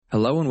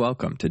Hello and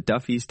welcome to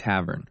Duffy's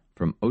Tavern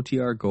from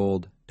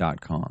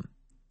OTRGold.com.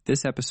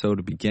 This episode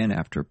will begin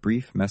after a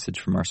brief message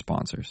from our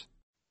sponsors.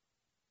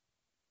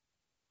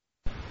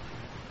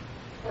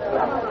 A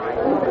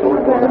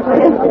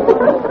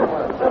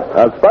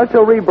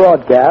special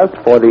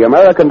rebroadcast for the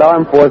American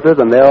Armed Forces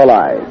and their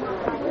allies.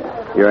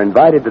 You're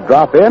invited to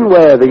drop in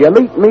where the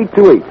elite meet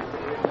to eat.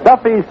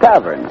 Duffy's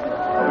Tavern.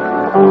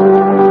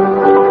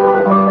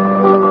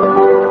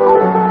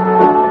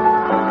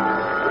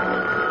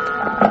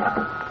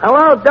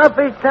 Hello,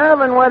 Duffy's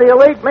Tavern, where the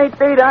elite meet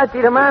to eat.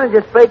 Archie, the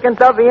manager, speaking.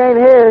 Duffy ain't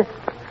here.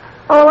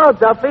 Oh, hello,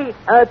 Duffy.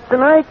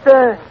 Tonight,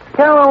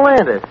 Carole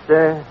Landis,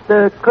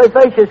 the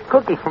curvaceous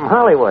cookie from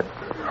Hollywood.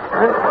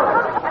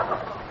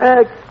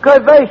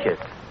 Curvaceous.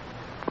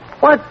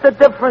 What's the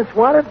difference?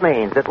 What it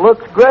means? It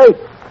looks great.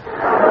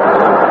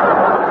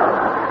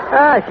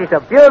 She's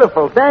a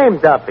beautiful dame,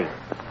 Duffy.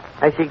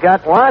 Has she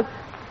got what?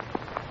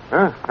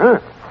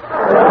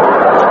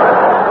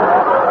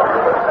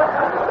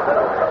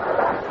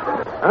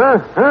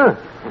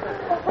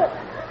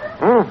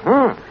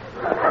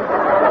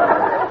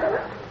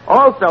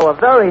 Also, a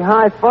very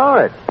high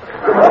forehead.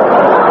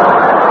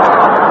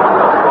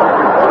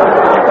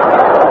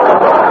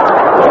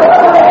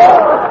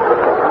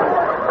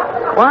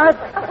 What?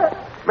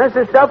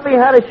 Mrs. Duffy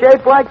had a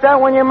shape like that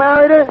when you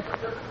married her?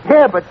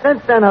 Yeah, but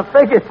since then her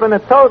figure's been a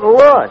total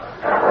loss.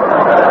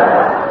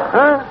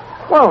 Huh?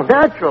 Well,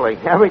 naturally.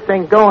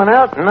 Everything going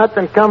out and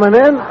nothing coming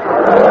in.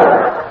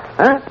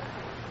 Huh?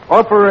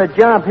 Offer her a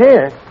job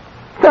here.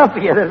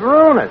 Duffy, it'd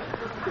ruin us.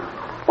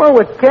 Well,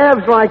 with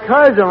calves like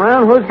hers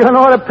around, who's going to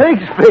order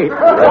pig's feet?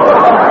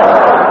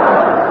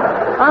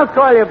 I'll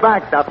call you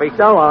back, Duffy.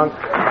 So long.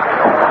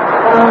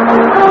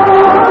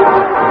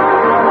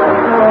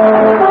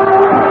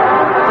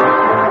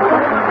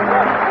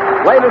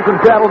 Ladies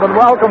and gentlemen,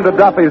 welcome to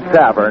Duffy's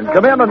Tavern.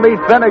 Come in and meet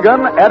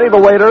Finnegan, Eddie the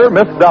waiter,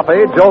 Miss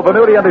Duffy, Joe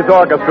Venuti and his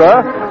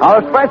orchestra,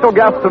 our special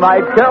guest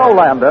tonight, Carole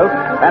Landis,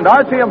 and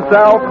Archie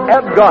himself,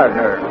 Ed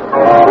Gardner.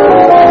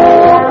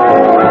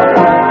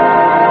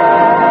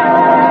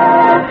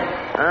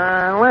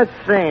 Let's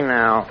see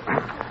now.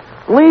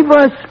 Leave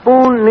a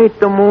spoon neath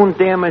the moon,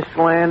 dear Miss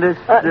Landis.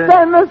 Say,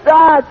 Mr.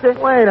 Archie.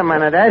 Wait a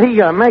minute, Eddie.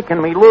 You're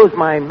making me lose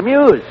my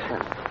muse.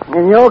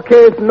 In your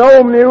case,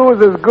 no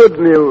muse is good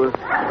news.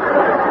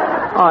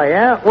 Oh,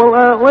 yeah?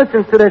 Well,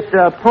 listen to this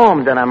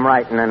poem that I'm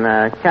writing in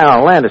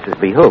Carole Landis'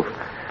 behoof.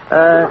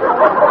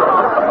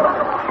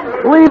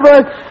 Leave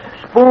a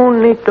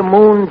spoon neath the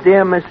moon,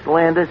 dear Miss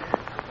Landis,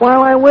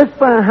 while I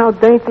whisper how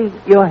dainty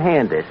your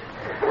hand is.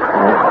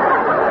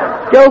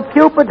 Joe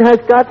Cupid has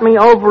got me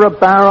over a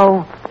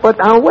barrel, but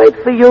I'll wait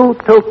for you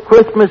till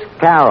Christmas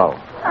Carol.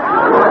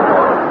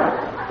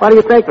 What do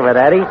you think of it,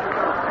 Eddie?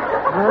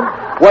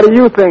 Huh? What do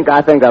you think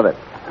I think of it?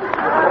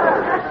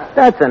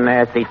 That's a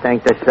nasty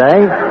thing to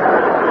say.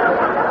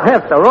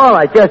 After all,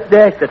 I just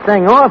dashed the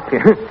thing off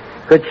here.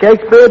 Could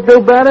Shakespeare do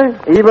better?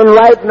 Even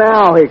right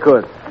now he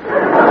could.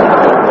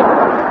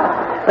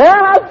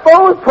 Well, I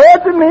suppose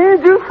poetry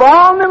means you've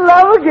fallen in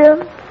love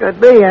again. Could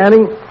be,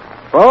 Eddie.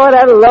 Boy,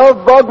 that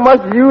love bug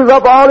must use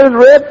up all his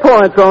red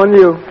points on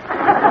you.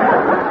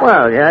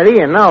 Well, Eddie,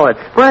 you know,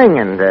 it's spring,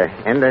 and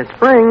in the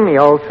spring, the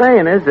old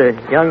saying is, a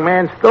young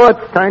man's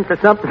thoughts turn to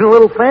something a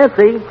little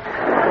fancy.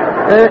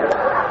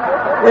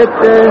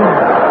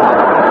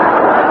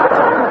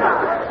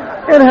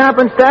 It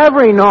happens to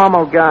every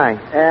normal guy.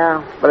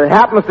 Yeah, but it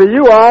happens to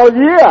you all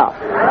year.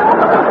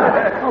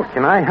 Oh,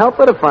 can I help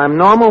it if I'm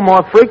normal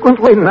more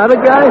frequently than other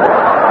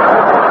guys?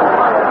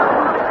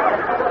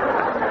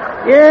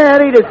 Yeah,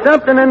 Eddie, there's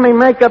something in me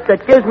makeup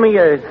that gives me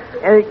a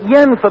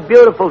yen for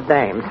beautiful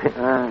dames.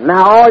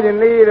 Now all you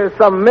need is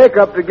some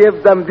makeup to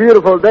give them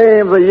beautiful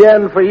dames a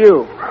yen for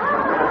you.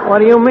 What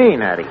do you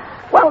mean, Eddie?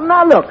 Well,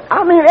 now look,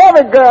 I mean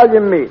every girl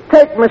you meet.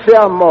 Take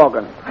Michelle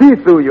Morgan. She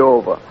threw you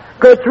over.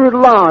 Gertrude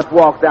Lawrence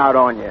walked out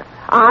on you.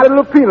 Ida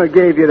Lupino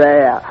gave you the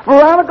air.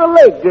 Veronica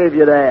Lake gave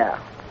you the air.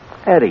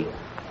 Eddie,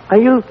 are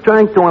you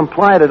trying to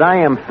imply that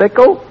I am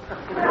fickle?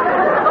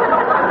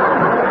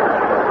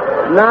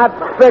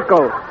 Not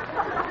fickle.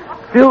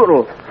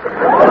 Futile.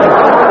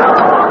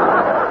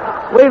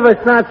 Leave us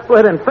not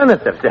split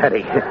infinitives,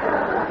 Eddie.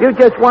 You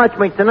just watch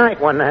me tonight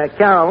when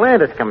Carole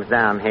Landis comes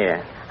down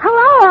here.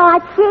 Hello,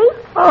 Archie.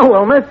 Oh,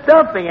 well, Miss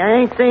Duffy,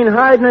 I ain't seen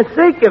hide nor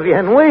seek of you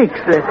in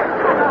weeks.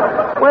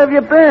 Where have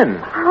you been?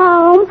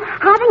 Home,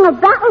 having a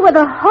battle with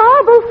a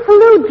horrible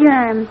flu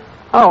germ.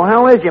 Oh,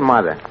 how is your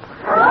mother?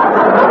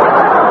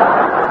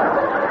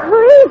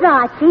 Please,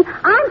 Archie,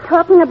 I'm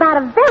talking about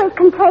a very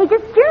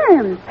contagious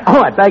germ.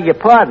 Oh, I beg your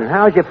pardon.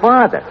 How's your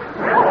father?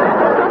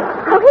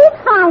 Oh, he's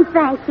fine,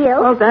 thank you.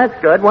 Oh, that's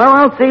good. Well,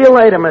 I'll see you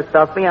later, Miss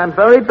Duffy. I'm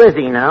very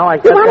busy now. You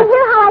want to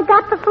hear how I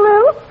got the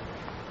flu?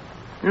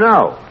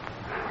 No.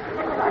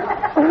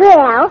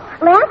 Well,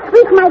 last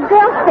week my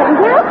girlfriend,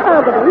 Vera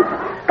Fogarty,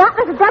 got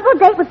us a double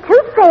date with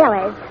two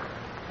sailors.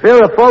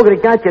 Vera Fogarty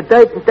got you a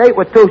date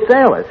with two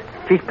sailors.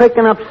 She's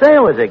picking up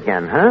sailors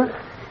again, huh?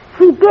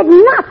 She did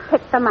not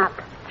pick them up.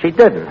 She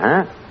didn't,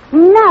 huh?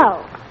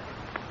 No.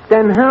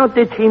 Then how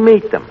did she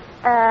meet them?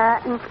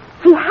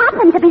 She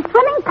happened to be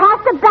swimming past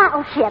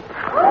ship.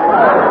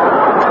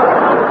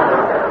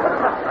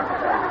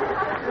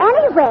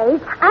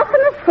 Anyways, us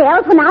and the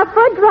Sales went out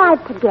for a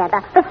drive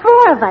together, the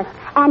four of us.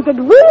 And did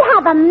we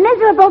have a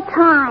miserable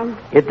time?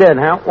 You did,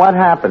 huh? What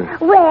happened?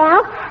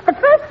 Well, the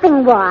first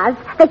thing was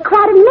they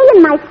crowded me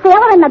and my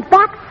sailor in the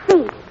back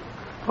seat.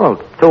 Well,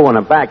 two in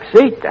the back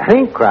seat. That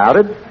ain't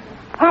crowded.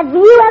 Have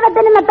you ever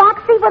been in the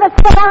back seat with a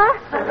sailor?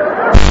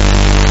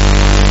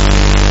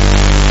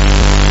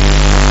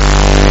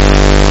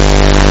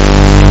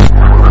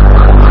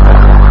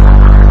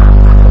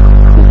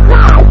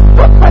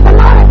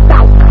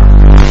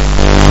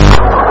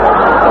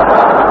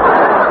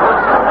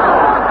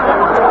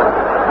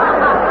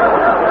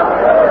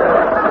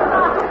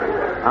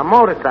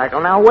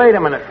 Motorcycle. Now, wait a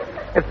minute.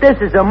 If this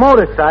is a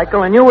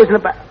motorcycle and you was in the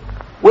back,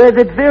 where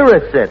did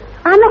Vera sit?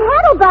 On the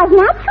handlebars,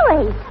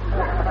 naturally.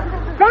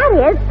 That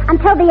is,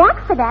 until the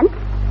accident.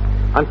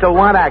 Until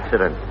what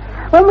accident?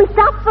 When we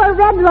stopped for a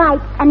red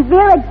light and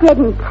Vera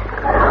didn't.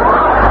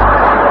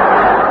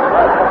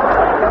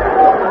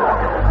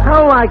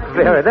 I like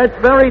Vera. That's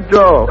very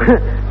droll.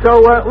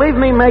 So, leave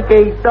me make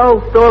a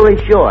dull story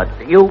short.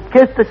 You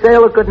kissed the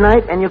sailor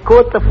goodnight and you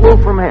caught the flu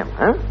from him,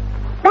 huh?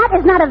 That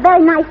is not a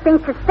very nice thing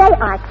to say,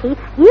 Archie.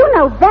 You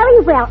know very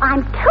well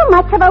I'm too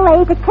much of a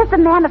lady to kiss a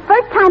man the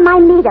first time I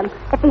meet him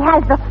if he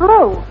has the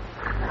flu.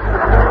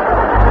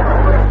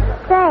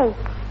 Say,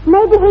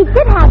 maybe he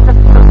did have the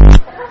flu.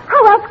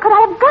 How else could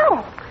I have got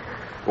it?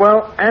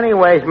 Well,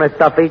 anyways, Miss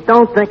Duffy,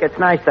 don't think it's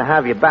nice to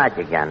have you back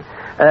again.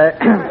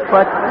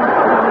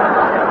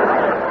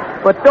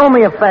 But do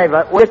me a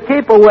favor. We'll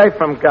keep away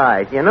from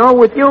guys. You know,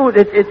 with you,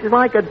 it's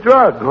like a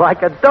drug,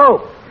 like a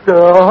dope.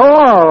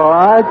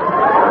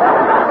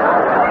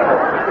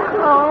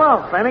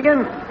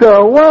 Finnegan?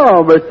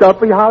 Well, Miss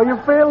Duffy, how you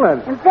feeling?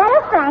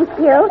 Better, thank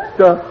you.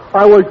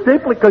 I was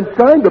deeply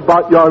concerned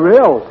about your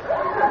health.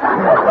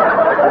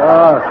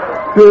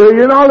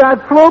 You know,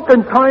 that flu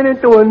can turn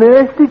into a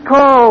nasty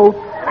cold.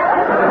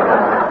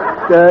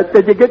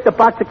 Did you get the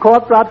box of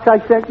cough drops I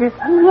sent you?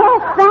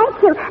 Yes,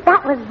 thank you.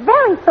 That was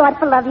very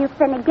thoughtful of you,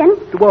 Finnegan.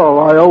 Well,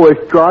 I always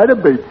try to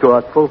be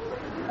thoughtful.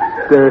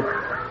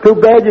 Too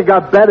bad you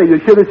got better. You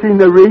should have seen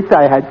the wreath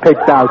I had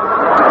picked out.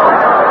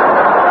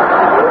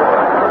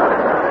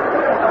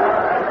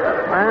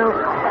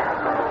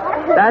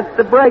 That's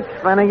the breaks,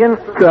 Finnegan.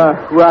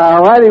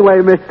 Well,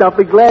 anyway, Miss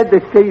Duffy, glad to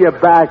see you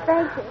back.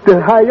 Thank you.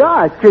 Hey,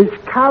 Art, is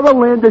Carole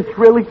Landis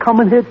really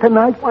coming here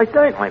tonight? Why,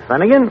 certainly,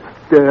 Finnegan.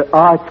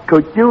 Art,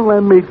 could you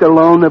lend me the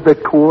loan of a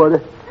quarter?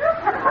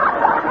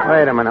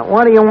 Wait a minute.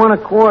 What do you want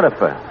a quarter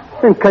for?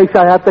 In case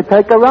I have to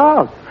take her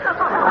out.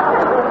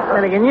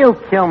 Finnegan, you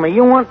kill me.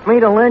 You want me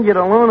to lend you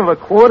the loan of a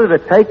quarter to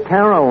take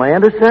Carole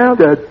Landis out?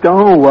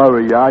 Don't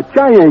worry, Art.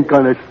 I ain't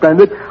going to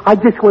spend it. I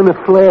just want to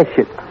flash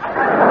it.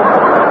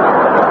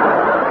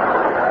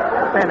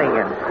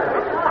 Finnegan,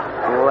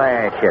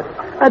 flash it.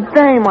 A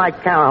dame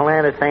like Carole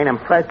Landis ain't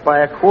impressed by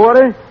a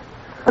quarter.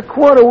 A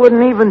quarter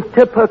wouldn't even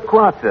tip her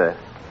coiffeur.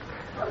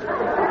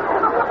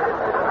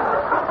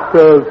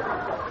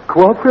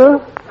 Coiffeur?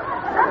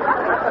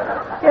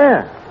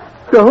 Yeah.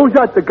 So who's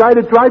that, the guy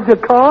that drives your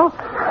car?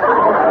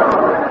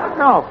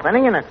 No,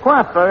 Finnegan, a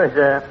coiffeur is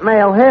a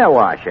male hair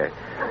washer.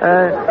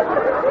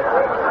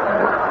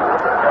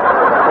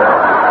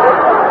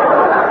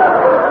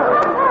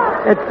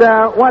 It's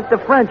what the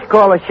French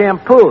call a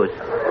shampoos.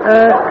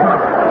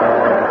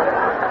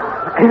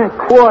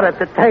 Quarter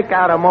to take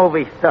out a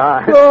movie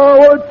star. Oh,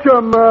 what's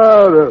the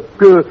matter?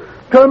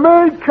 To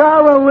me,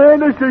 Carole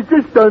Landis is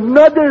just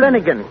another...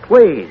 Finnegan,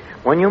 please.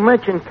 When you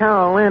mention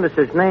Carole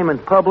Landis' name in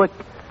public,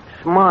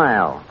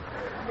 smile.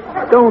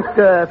 Don't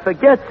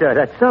forget, sir,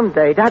 that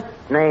someday that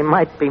name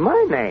might be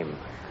my name.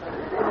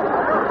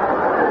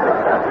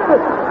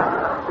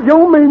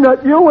 You mean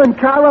that you and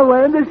Carole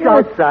Landis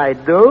are... Yes, I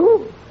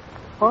do.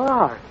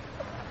 Ah.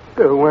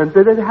 So when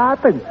did it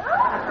happen?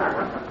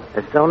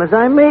 As soon as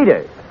I meet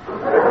her.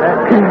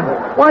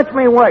 Watch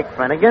me work,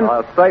 Finnegan.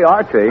 Say,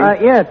 Archie.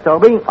 Yeah,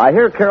 Toby. I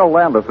hear Carole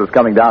Landis is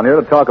coming down here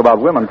to talk about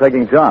women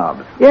taking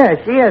jobs. Yeah,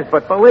 she is,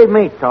 but believe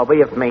me,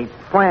 Toby, if me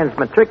plans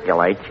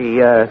matriculate,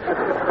 she ain't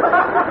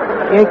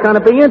going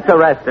to be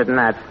interested in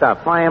that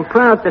stuff. I am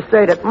proud to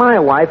say that my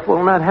wife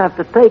will not have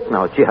to take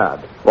no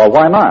job. Well,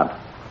 why not?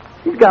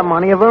 She's got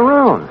money of her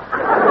own.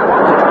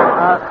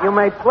 You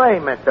may play,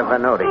 Mr.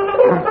 Venuti.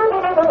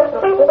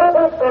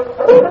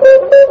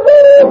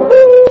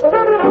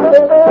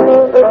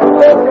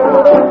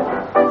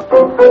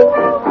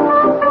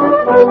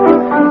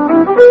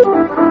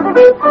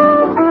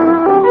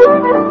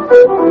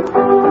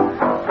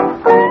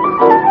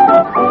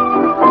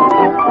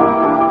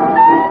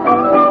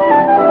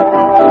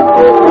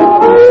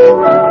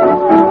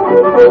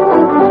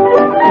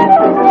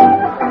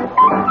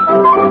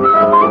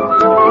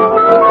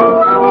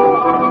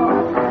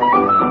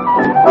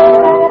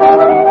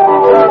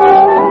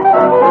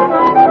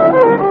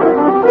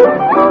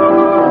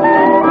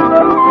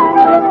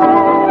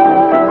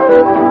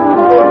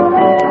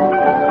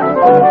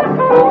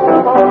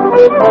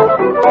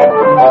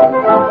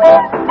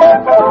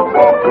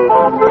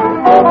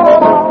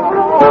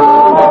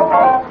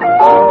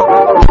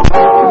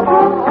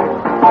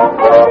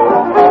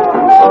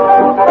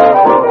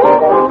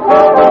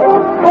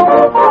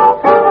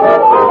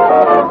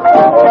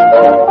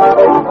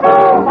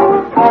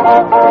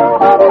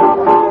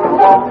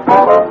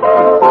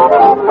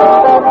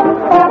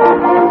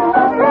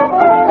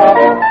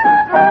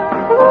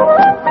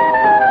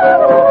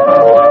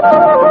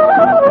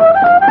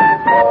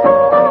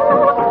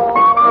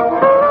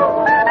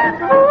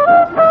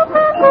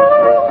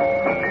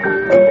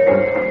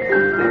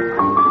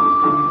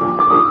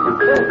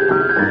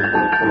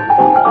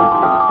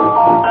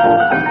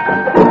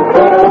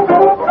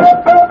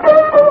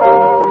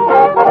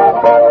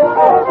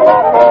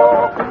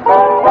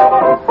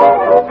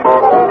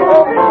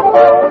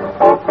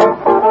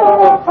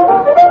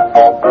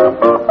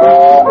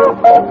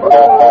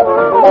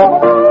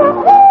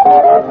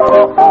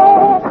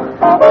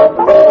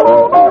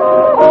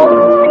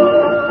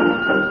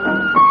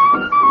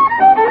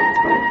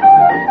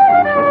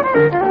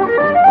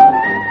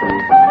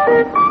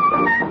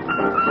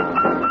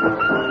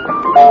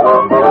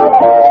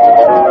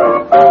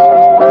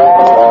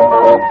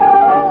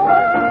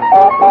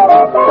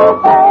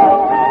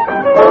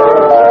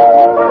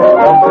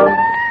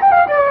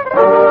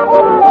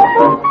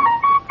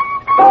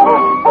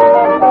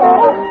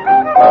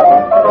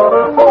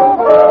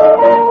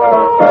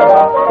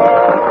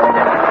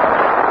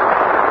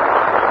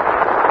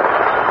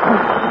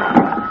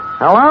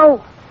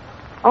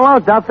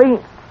 Hello, Duffy.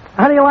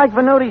 How do you like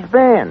Venuti's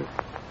band?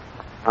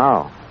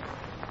 Oh.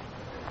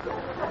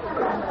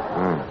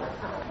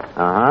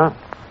 Uh-huh.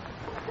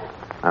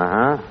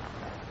 Uh-huh.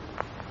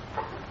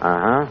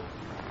 Uh-huh.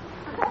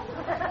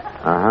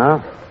 Uh-huh.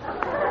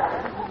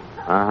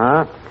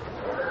 Uh-huh.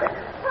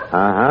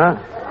 Uh-huh.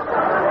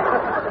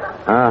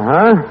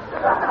 Uh-huh.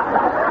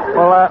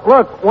 Well,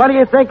 look, what do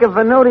you think of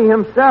Venuti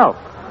himself?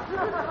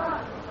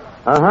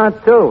 Uh-huh,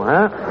 too,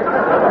 huh?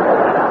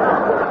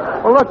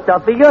 Well, look,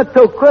 Duffy, you're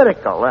too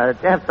critical.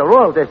 After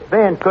all, this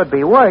band could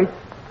be worse.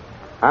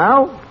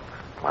 How?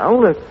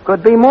 Well, there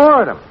could be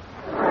more of them.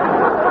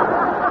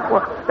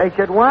 What, they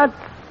should what?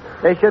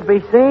 They should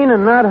be seen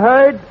and not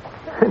heard?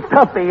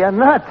 Duffy, you're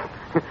nuts.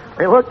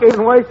 They look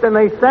even worse than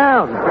they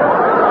sound.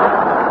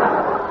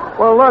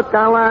 Well, look,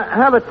 I'll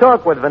have a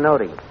talk with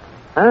Venuti.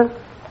 Huh?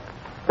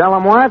 Tell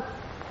him what?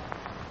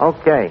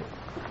 Okay.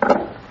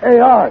 Hey,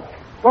 Arch,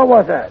 what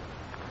was that?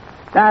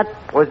 That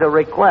was a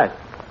request.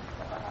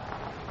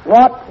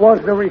 What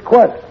was the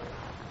request?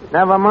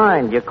 Never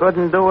mind. You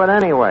couldn't do it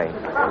anyway.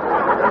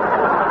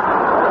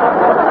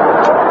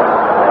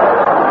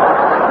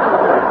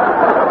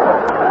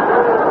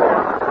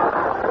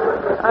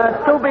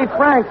 To be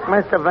frank,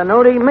 Mr.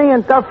 Venuti, me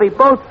and Duffy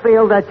both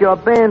feel that your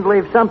band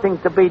leaves something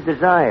to be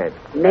desired.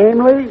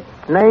 Namely?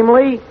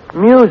 Namely,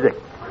 music.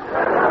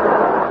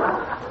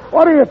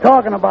 What are you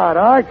talking about,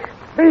 Arch?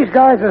 These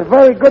guys are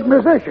very good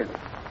musicians.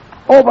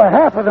 Over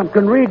half of them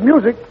can read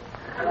music.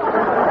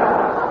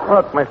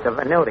 Look, Mr.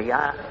 Venuti,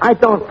 I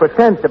don't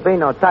pretend to be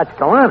no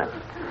Tachkalanis,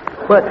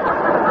 but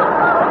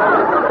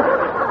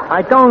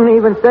I don't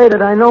even say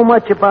that I know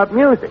much about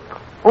music.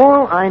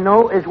 All I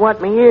know is what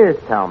me ears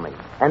tell me.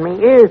 And me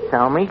ears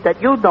tell me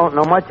that you don't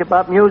know much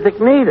about music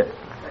neither.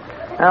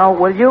 Now,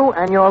 will you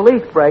and your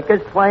lease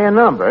breakers play a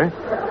number?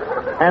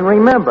 And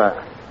remember,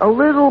 a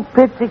little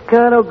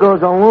pizzicato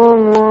goes a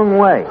long, long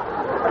way.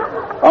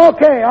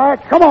 Okay,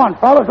 Arch, come on,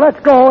 fellas, let's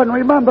go. And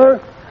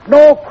remember,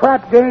 no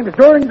crap games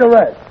during the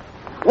rest.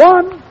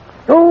 1,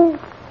 2...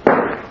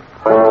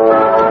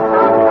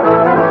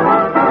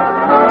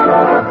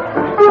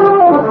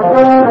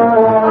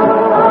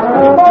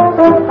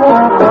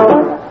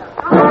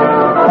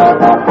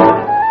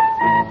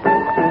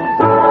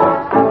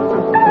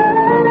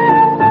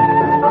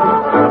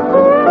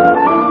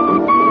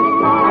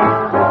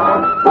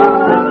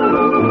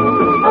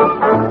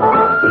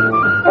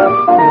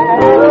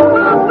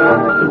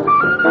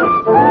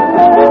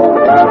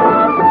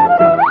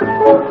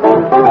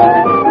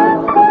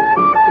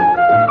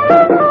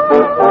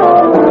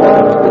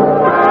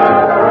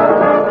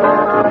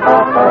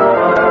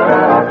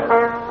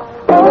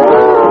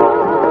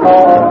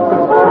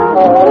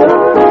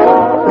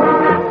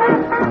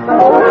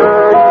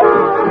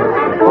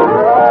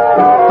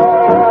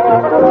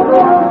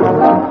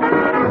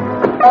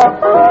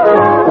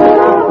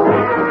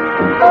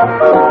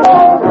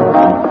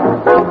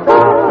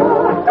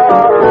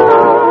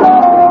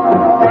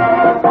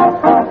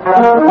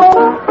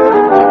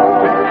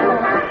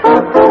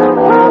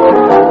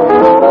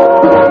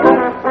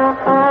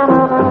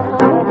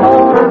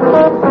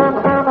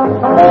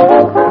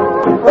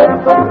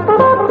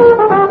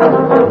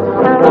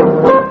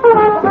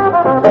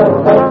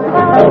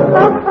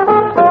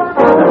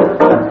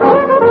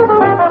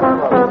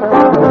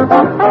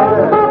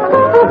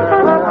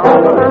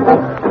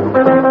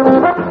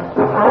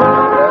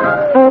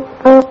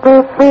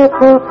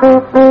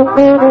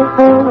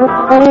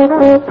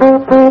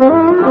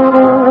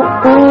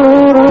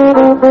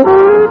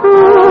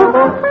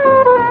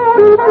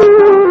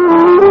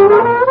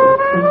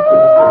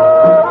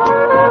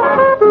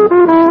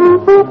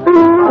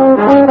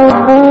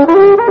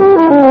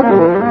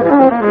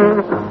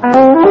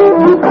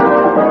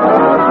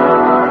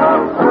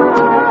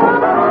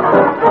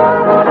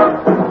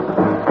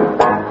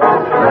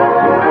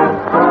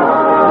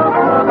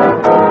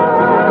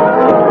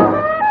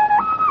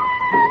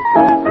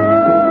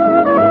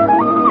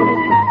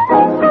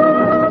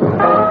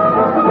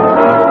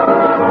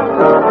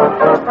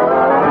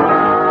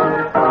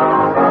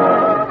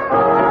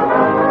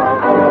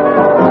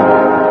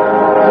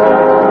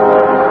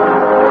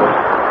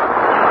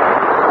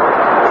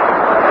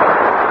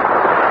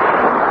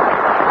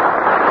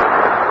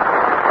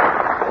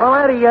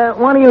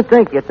 What do you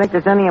think? You think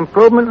there's any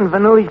improvement in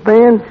Venuti's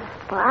band?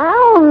 Well,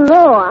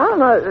 I don't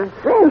know. It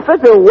seems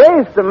such a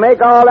waste to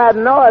make all that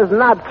noise and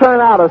not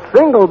turn out a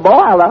single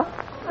boiler.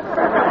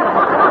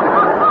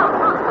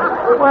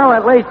 Well,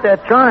 at least they're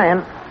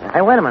trying.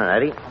 Hey, wait a minute,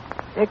 Eddie.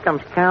 Here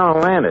comes Carole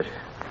Landis.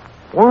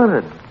 What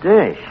a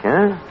dish,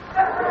 huh?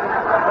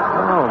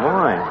 Oh,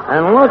 boy.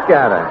 And look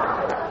at her.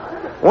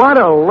 What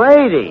a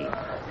lady.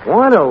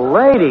 What a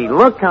lady.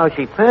 Look how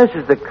she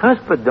passes the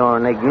cuspidor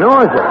and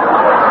ignores it.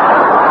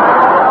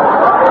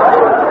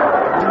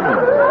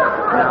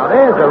 Now,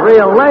 there's a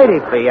real lady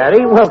for you,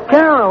 Eddie. Well,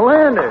 Carole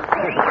Landis.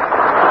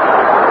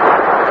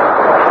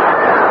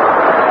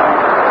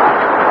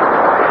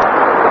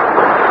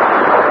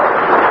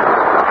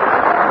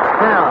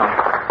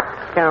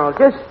 Carole,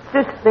 just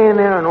stand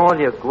there in all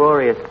your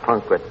glorious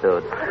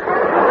punkritude.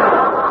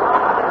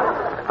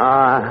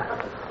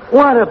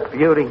 What a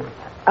beauty.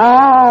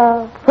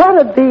 What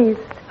a beast.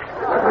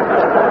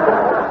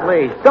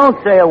 Please, don't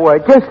say a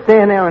word. Just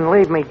stand there and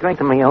leave me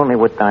drinking me only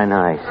with thine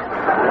eyes.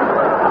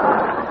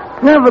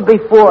 Never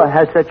before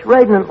has such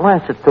radiant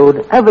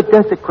lassitude ever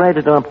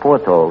desecrated our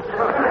portholes.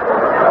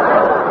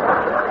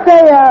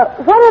 Say,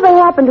 whatever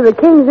happened to the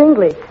King's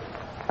English?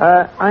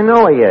 I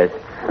know he is.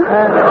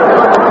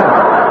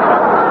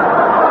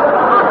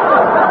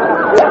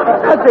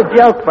 That's a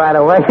joke, by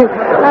the way.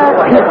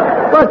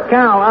 Look,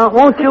 Carol,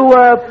 won't you,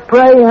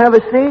 pray have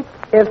a seat?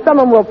 If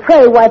someone will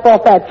pray, wipe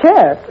off that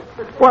chair.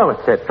 Well,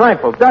 it's a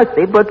trifle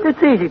dusty, but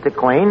it's easy to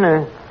clean.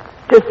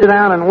 Just sit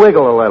down and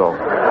wiggle a little.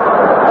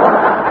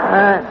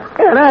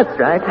 Yeah, that's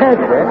right.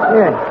 That's it.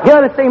 Yeah. You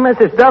ought to see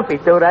Mrs. Duffy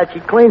do that. She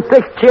cleans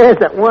 6 chairs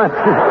at once.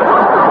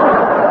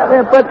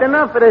 Yeah, but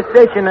enough of this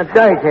dish and the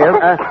dirt here.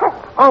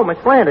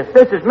 Miss Landis,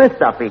 this is Miss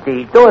Duffy,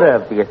 the daughter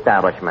of the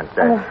establishment.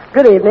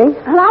 Good evening.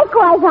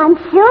 Likewise, I'm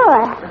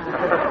sure.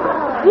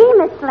 Gee,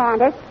 Miss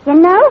Landis, you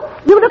know,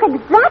 you look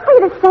exactly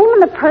the same in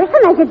the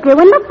person as you do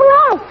in the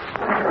flesh.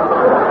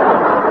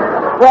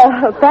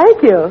 Well,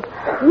 thank you.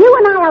 You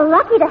and I are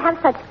lucky to have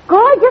such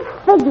gorgeous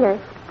figures.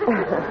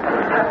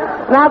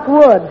 Knock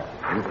wood.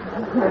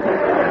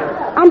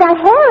 And our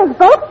hair is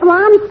both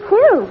blonde,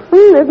 too.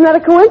 Isn't that a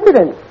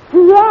coincidence?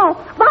 Yes.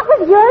 What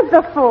was yours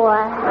before?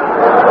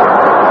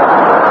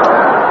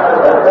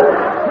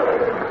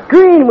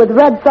 Green with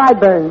red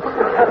sideburns.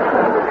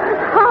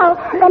 Oh,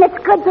 then it's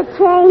good you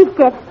changed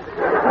it.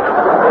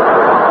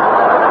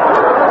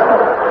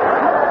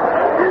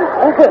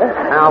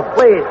 Now,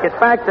 please, get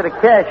back to the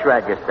cash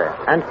register.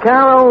 And,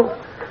 Carol,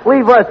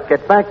 leave us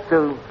get back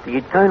to the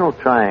eternal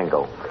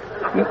triangle.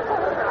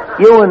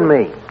 You and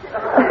me.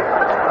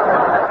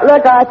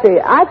 Look, Archie,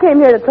 I came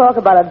here to talk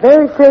about a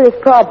very serious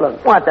problem.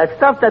 What, that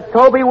stuff that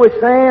Toby was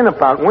saying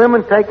about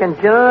women taking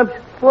jobs?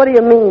 What do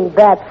you mean,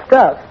 that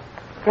stuff?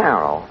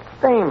 Carol,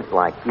 dames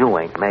like you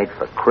ain't made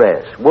for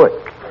crass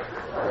work.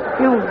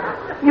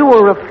 You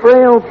are a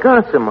frail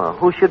gossamer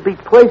who should be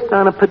placed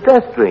on a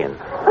pedestrian.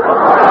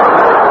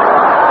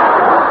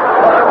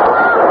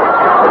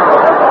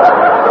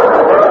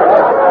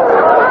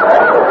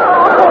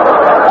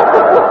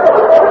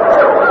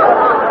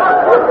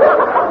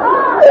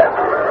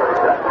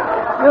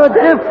 You're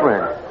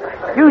different.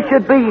 You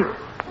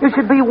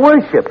should be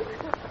worshipped,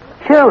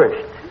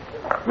 cherished,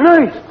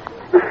 nursed.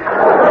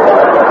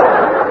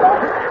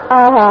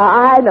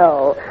 I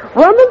know.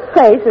 Woman's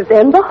place is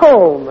in the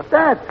home.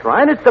 That's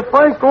right. It's the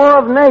first law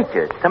of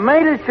nature.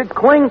 Tomatoes should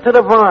cling to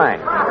the vine.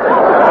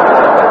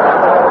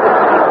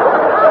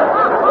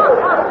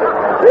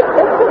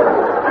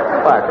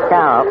 But,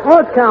 Carol,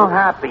 look how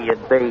happy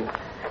you'd be.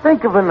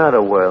 Think of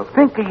another world.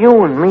 Think of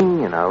you and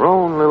me in our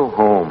own little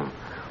home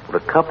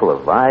with a couple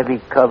of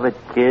ivy-covered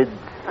kids.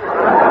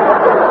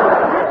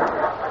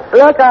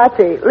 Look,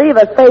 Archie, leave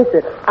us face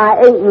it.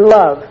 I ain't in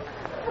love.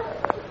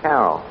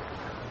 Carol,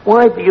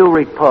 why do you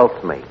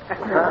repulse me?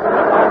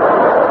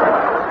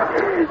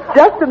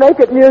 Just to make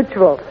it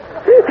mutual.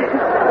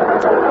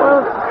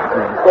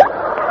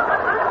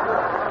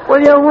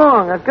 Well, you're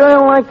wrong. A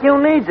girl like you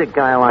needs a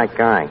guy like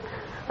I.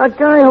 A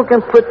guy who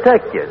can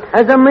protect you,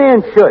 as a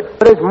man should,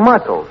 with his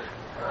muscles.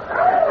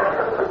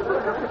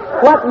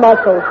 What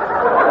muscles?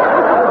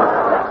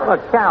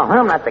 Look, Cal,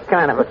 I'm not the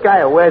kind of a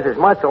guy who wears his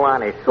muscle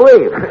on his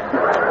sleeve.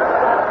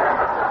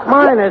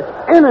 Mine is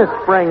inner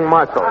spring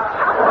muscles.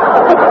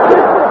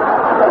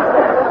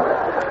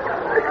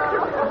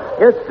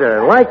 Yes,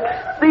 sir, like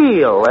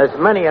steel, as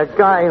many a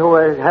guy who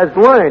has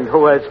learned,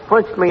 who has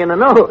punched me in the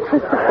nose.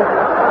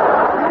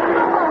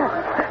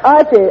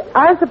 Archie,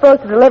 I'm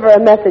supposed to deliver a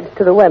message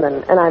to the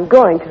women, and I'm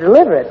going to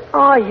deliver it.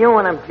 Oh, you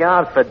and them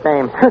jobs for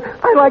dames.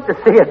 I'd like to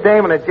see a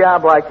dame in a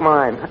job like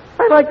mine.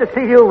 I'd like to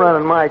see you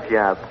running my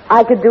job.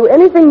 I could do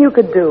anything you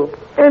could do.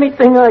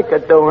 Anything I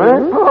could do, huh?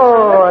 Mm-hmm.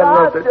 Oh, I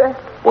love it.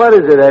 What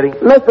is it, Eddie?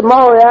 Mr.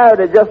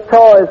 Moriarty just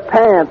tore his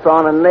pants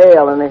on a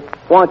nail, and he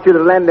wants you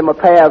to lend him a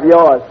pair of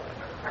yours.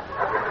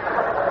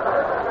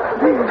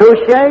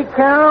 Touche,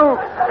 Carol?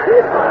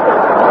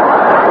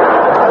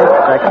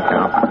 Second,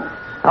 Carol.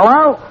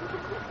 Hello?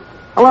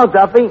 Hello,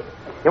 Duffy.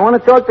 You want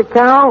to talk to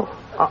Carol?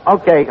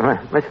 Okay,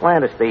 Miss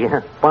Landis,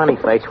 the Bonnie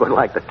face would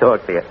like to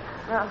talk to you.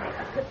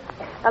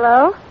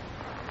 Hello?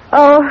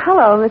 Oh,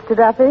 hello, Mr.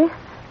 Duffy.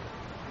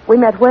 We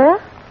met where?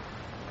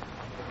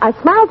 I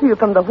smiled to you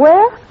from the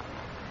where?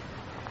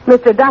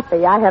 Mr.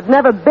 Duffy, I have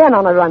never been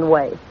on a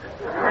runway.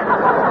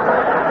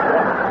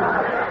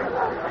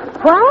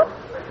 What?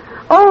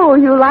 Oh,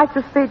 you like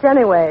the speech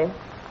anyway.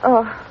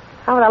 Oh,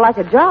 how would I like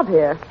a job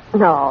here?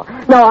 No,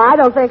 I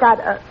don't think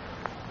I'd...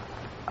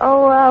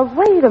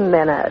 wait a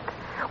minute.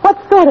 What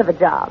sort of a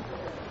job?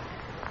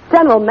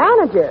 General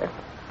manager.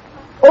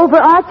 Over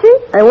Archie?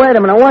 Hey, wait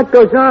a minute. What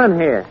goes on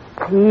here?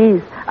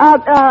 Please.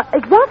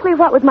 Exactly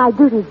what would my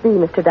duties be,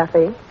 Mr.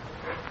 Duffy?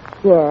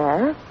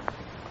 Yes.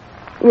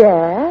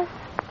 Yes.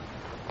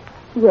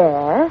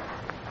 Yes.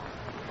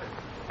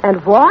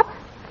 And what?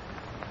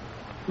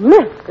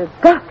 Mr.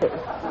 Duffy.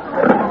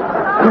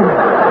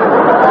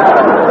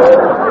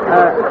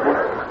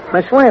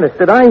 Miss Landis,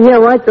 did I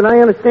hear right? Did I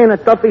understand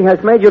that Duffy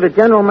has made you the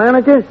general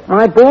manager?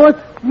 My boss?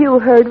 You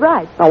heard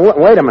right. Oh,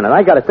 wait a minute.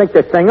 I got to think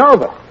this thing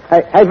over.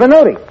 Hey,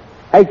 Venuti.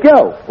 Hey,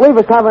 Joe, leave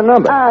us have a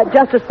number.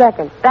 Just a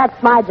second.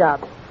 That's my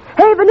job.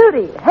 Hey,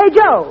 Venuti. Hey,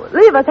 Joe,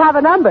 leave us have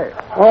a number.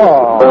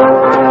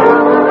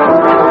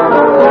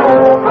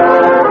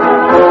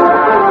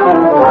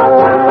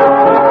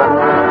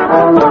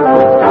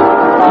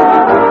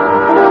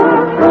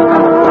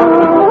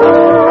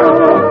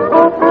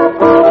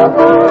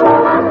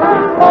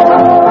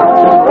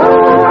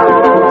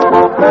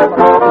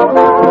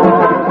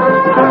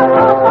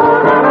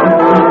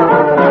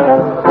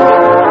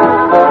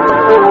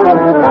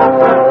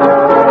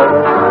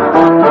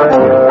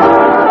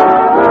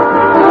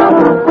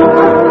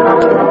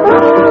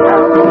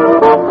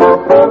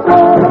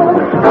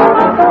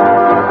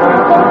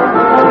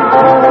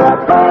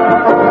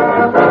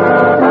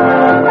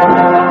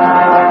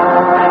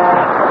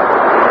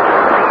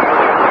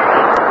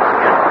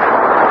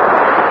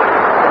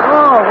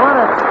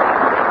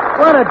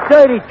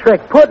 Dirty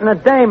trick. Putting a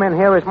dame in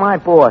here as my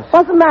boss.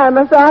 What's the matter,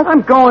 Mr. Oscar?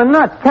 I'm going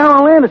nuts.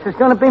 Carole Landis is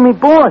going to be me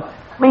boss,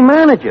 me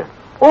manager.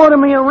 Order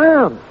me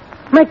around.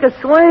 Make a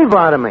slave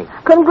out of me.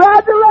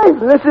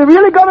 Congratulations. This is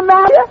really going to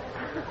matter?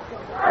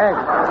 Hey,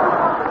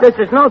 this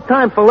is no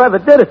time for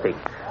levidity.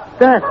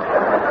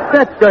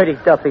 That's dirty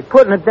Duffy.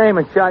 Putting a dame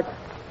in charge.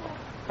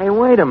 Hey,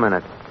 wait a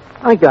minute.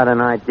 I got an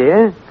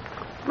idea.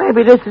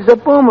 Maybe this is a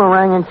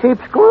boomerang in cheap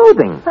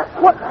clothing.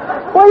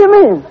 What do you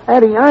mean?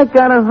 Eddie, I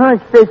got a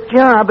hunch this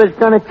job is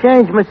going to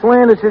change Miss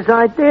Landis'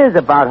 ideas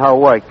about her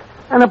work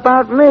and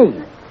about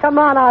me. Come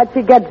on,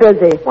 Archie, get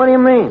busy. What do you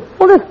mean?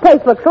 Well, this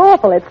place looks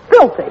awful. It's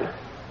filthy.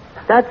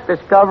 That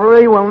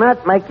discovery will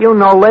not make you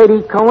no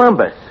Lady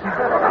Columbus.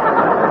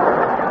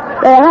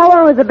 How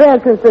long has it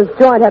been since this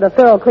joint had a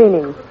thorough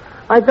cleaning?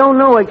 I don't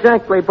know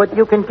exactly, but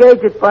you can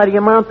gauge it by the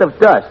amount of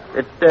dust.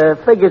 It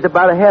figures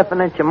about a half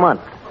an inch a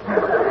month.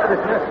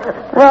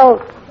 Well,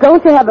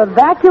 don't you have a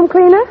vacuum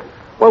cleaner?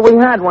 Well, we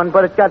had one,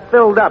 but it got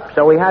filled up,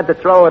 so we had to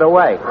throw it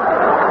away.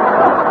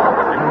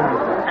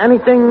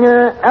 Anything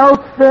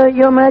else,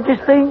 Your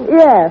Majesty?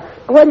 Yes.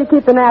 Where do you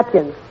keep the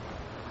napkins?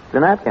 The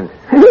napkins?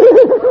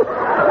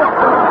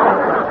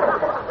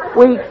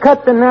 We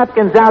cut the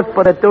napkins out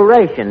for the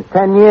duration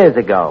 10 years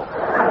ago.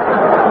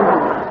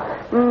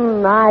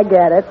 I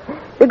get it.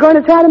 You're going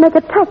to try to make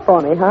it tough for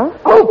me, huh?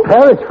 Oh,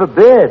 Paris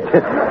forbid.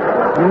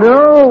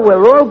 No,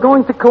 we're all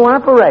going to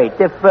cooperate.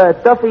 If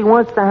Duffy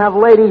wants to have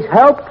ladies'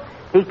 help,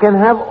 he can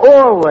have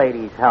all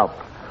ladies' help.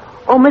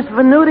 Oh, Miss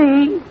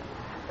Venuti,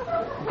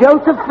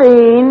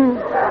 Josephine.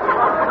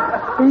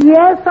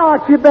 Yes,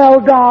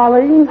 Archibald,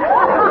 darling.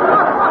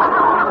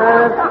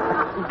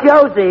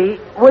 Josie,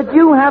 would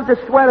you have the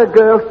sweater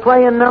girls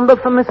play a number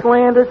for Miss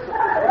Landis?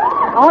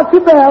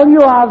 Archibald,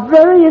 you are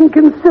very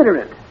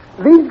inconsiderate.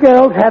 These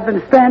girls have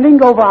been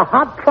standing over a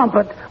hot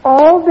trumpet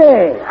all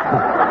day.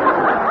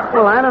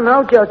 Well, I don't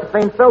know,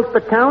 Josephine.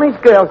 Philster County's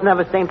girls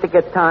never seem to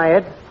get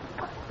tired.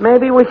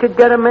 Maybe we should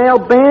get a male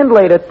band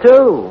leader,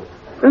 too.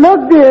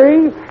 Look,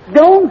 dearie,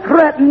 don't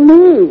threaten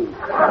me.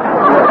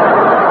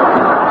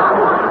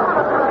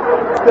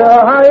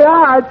 Hurry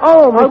up.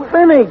 Oh, Miss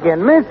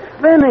Finnegan. Miss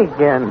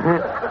Finnegan.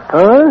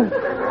 Huh?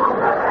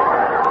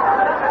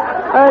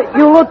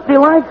 You look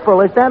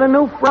delightful. Is that a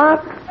new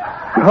frock?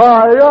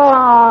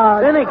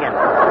 Finnegan.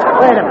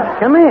 Wait a minute.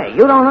 Come here.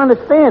 You don't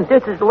understand.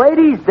 This is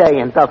Ladies' Day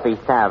in Duffy's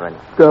Tavern.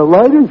 The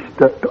Ladies'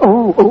 Day?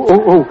 Oh.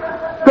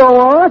 So,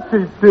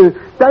 Archie,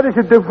 that is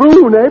a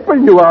Devon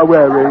apron you are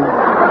wearing.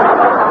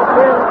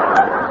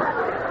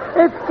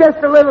 It's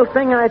just a little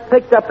thing I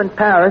picked up in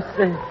Paris.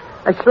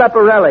 A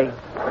schlepperelli.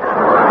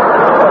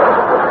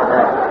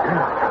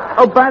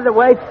 Oh, by the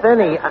way,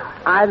 Finny,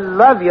 I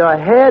love your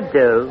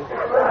hairdo.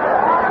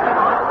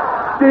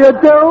 Do you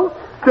do?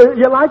 Do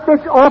you like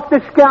this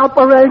off-the-scalp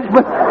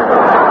arrangement?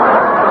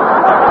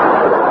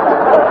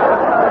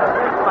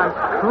 I'm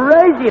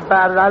crazy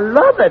about it. I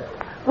love it.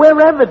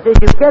 Wherever did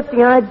you get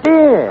the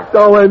idea?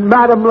 So in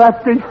Madame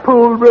Lefty's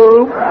pool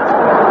room.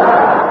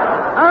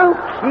 Oh,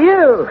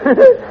 cute.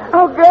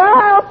 Oh,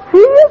 girl,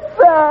 cheers,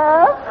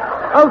 sir.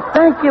 Oh,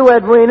 thank you,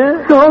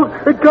 Edwina. So,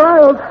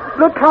 girls,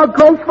 look how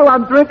graceful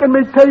I'm drinking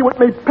me tea with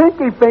me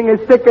pinky finger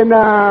sticking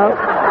out.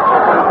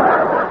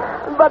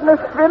 But, Miss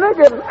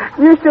Finnegan,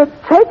 you should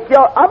take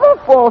your other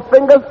 4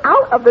 fingers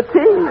out of the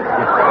tea.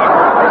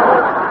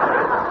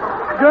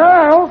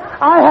 Girls,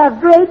 I have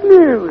great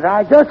news.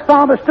 I just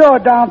found a store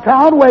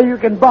downtown where you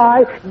can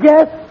buy,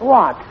 guess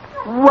what?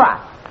 What?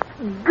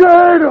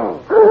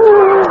 Girdles.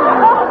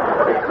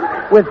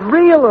 With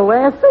real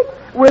elastic?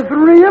 With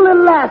real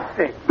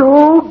elastic.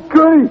 Oh,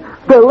 goody.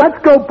 Then let's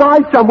go buy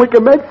some. We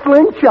can make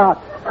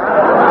slingshots.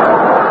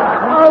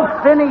 Oh,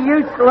 Finny,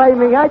 you slay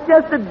me. I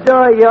just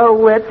adore your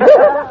wit.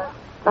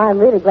 I'm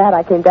really glad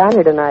I came down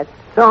here tonight.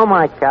 So am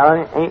I,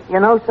 Carole. You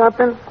know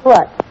something?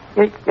 What?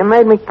 You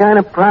made me kind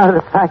of proud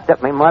of the fact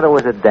that my mother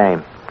was a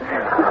dame.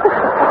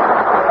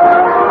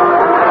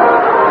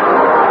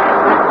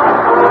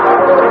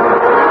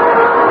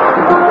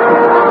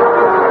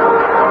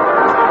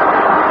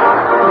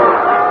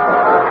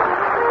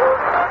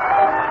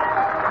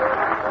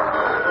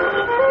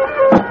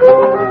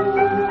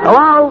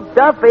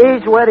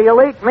 Duffy's, where the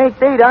elite meet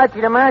to eat.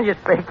 Archie the manager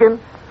speaking.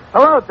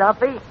 Hello,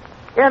 Duffy.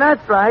 Yeah,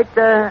 that's right.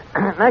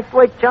 Next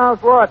week,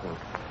 Charles Lawton.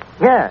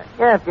 Yeah,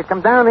 if you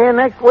come down here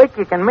next week,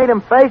 you can meet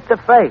him face to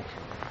face,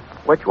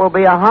 which will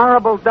be a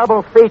horrible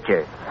double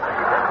feature.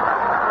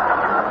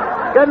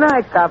 Good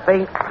night,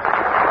 Duffy.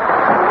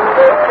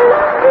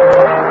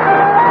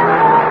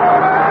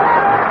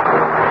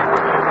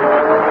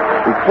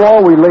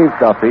 Before we leave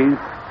Duffy's,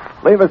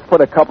 leave us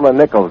put a couple of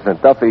nickels in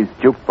Duffy's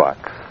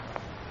jukebox.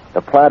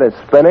 The plat is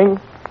spinning.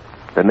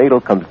 The needle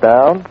comes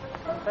down.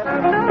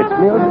 It's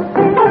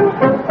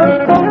music.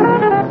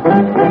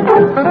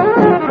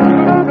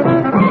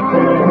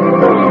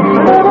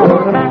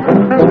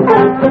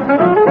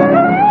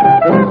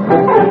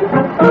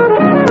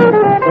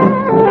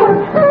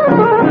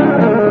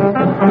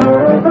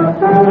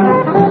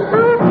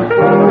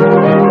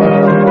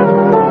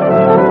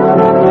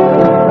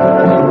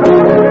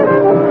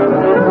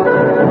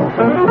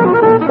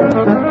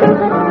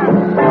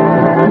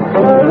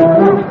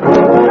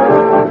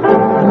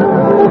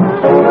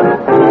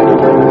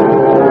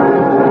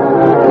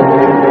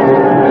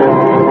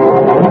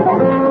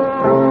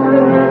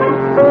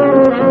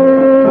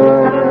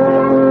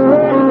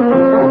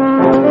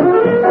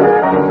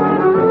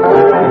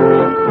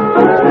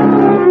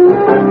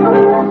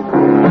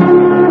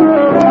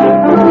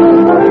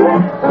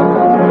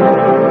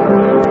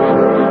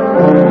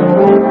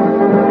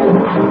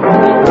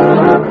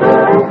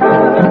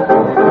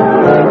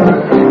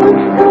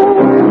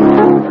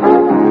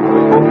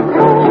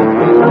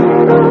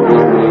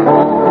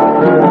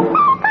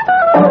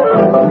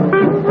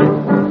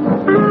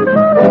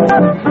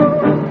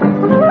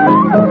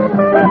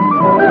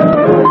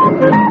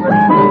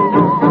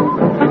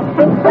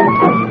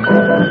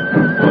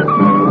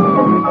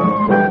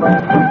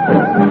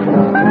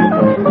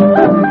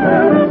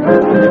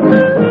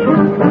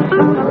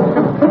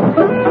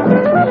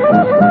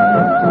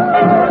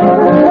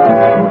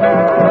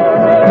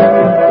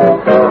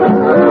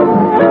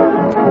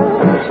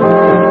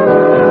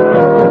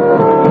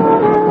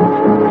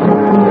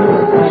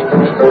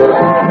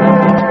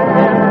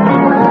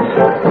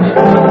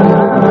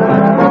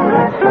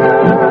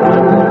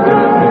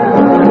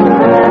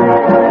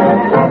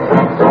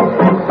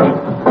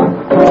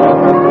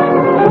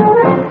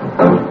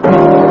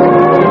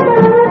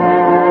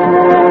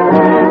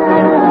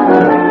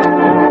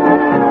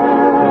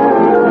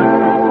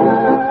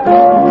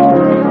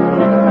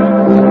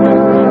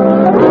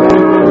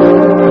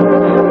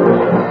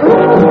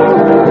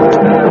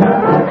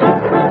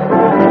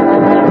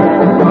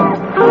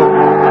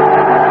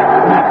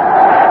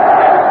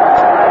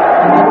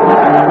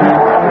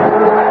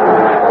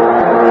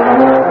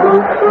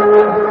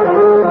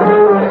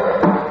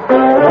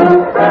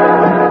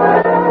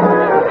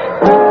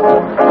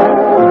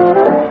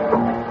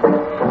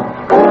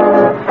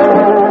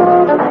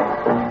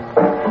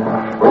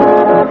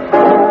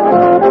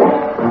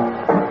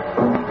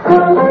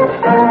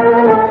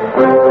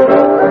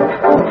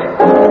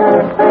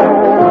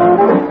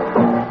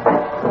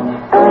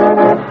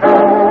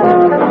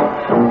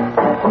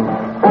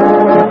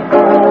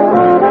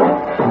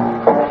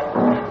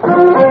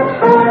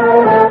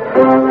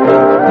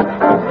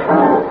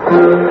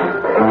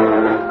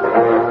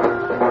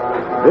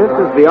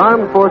 The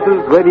Armed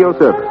Forces Radio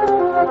Service.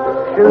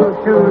 Shoo,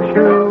 shoo,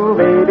 shoo,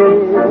 baby.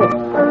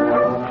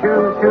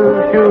 Shoo, shoo,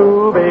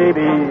 shoo,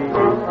 baby.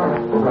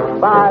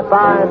 Bye,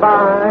 bye,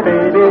 bye,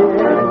 baby.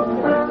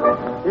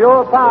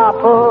 Your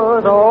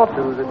papa's off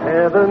to the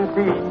 7th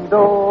sea.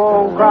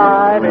 Don't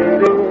cry,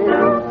 baby.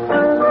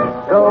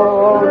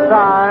 Don't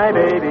sigh,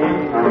 baby.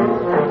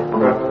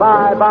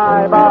 Bye,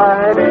 bye,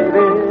 bye,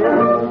 baby.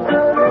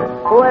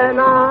 When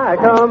I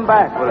come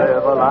back, we'll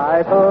live a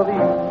life of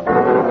ease.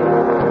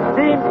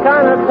 Seems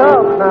kind of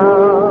tough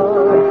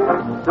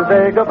now to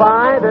say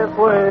goodbye this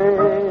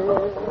way.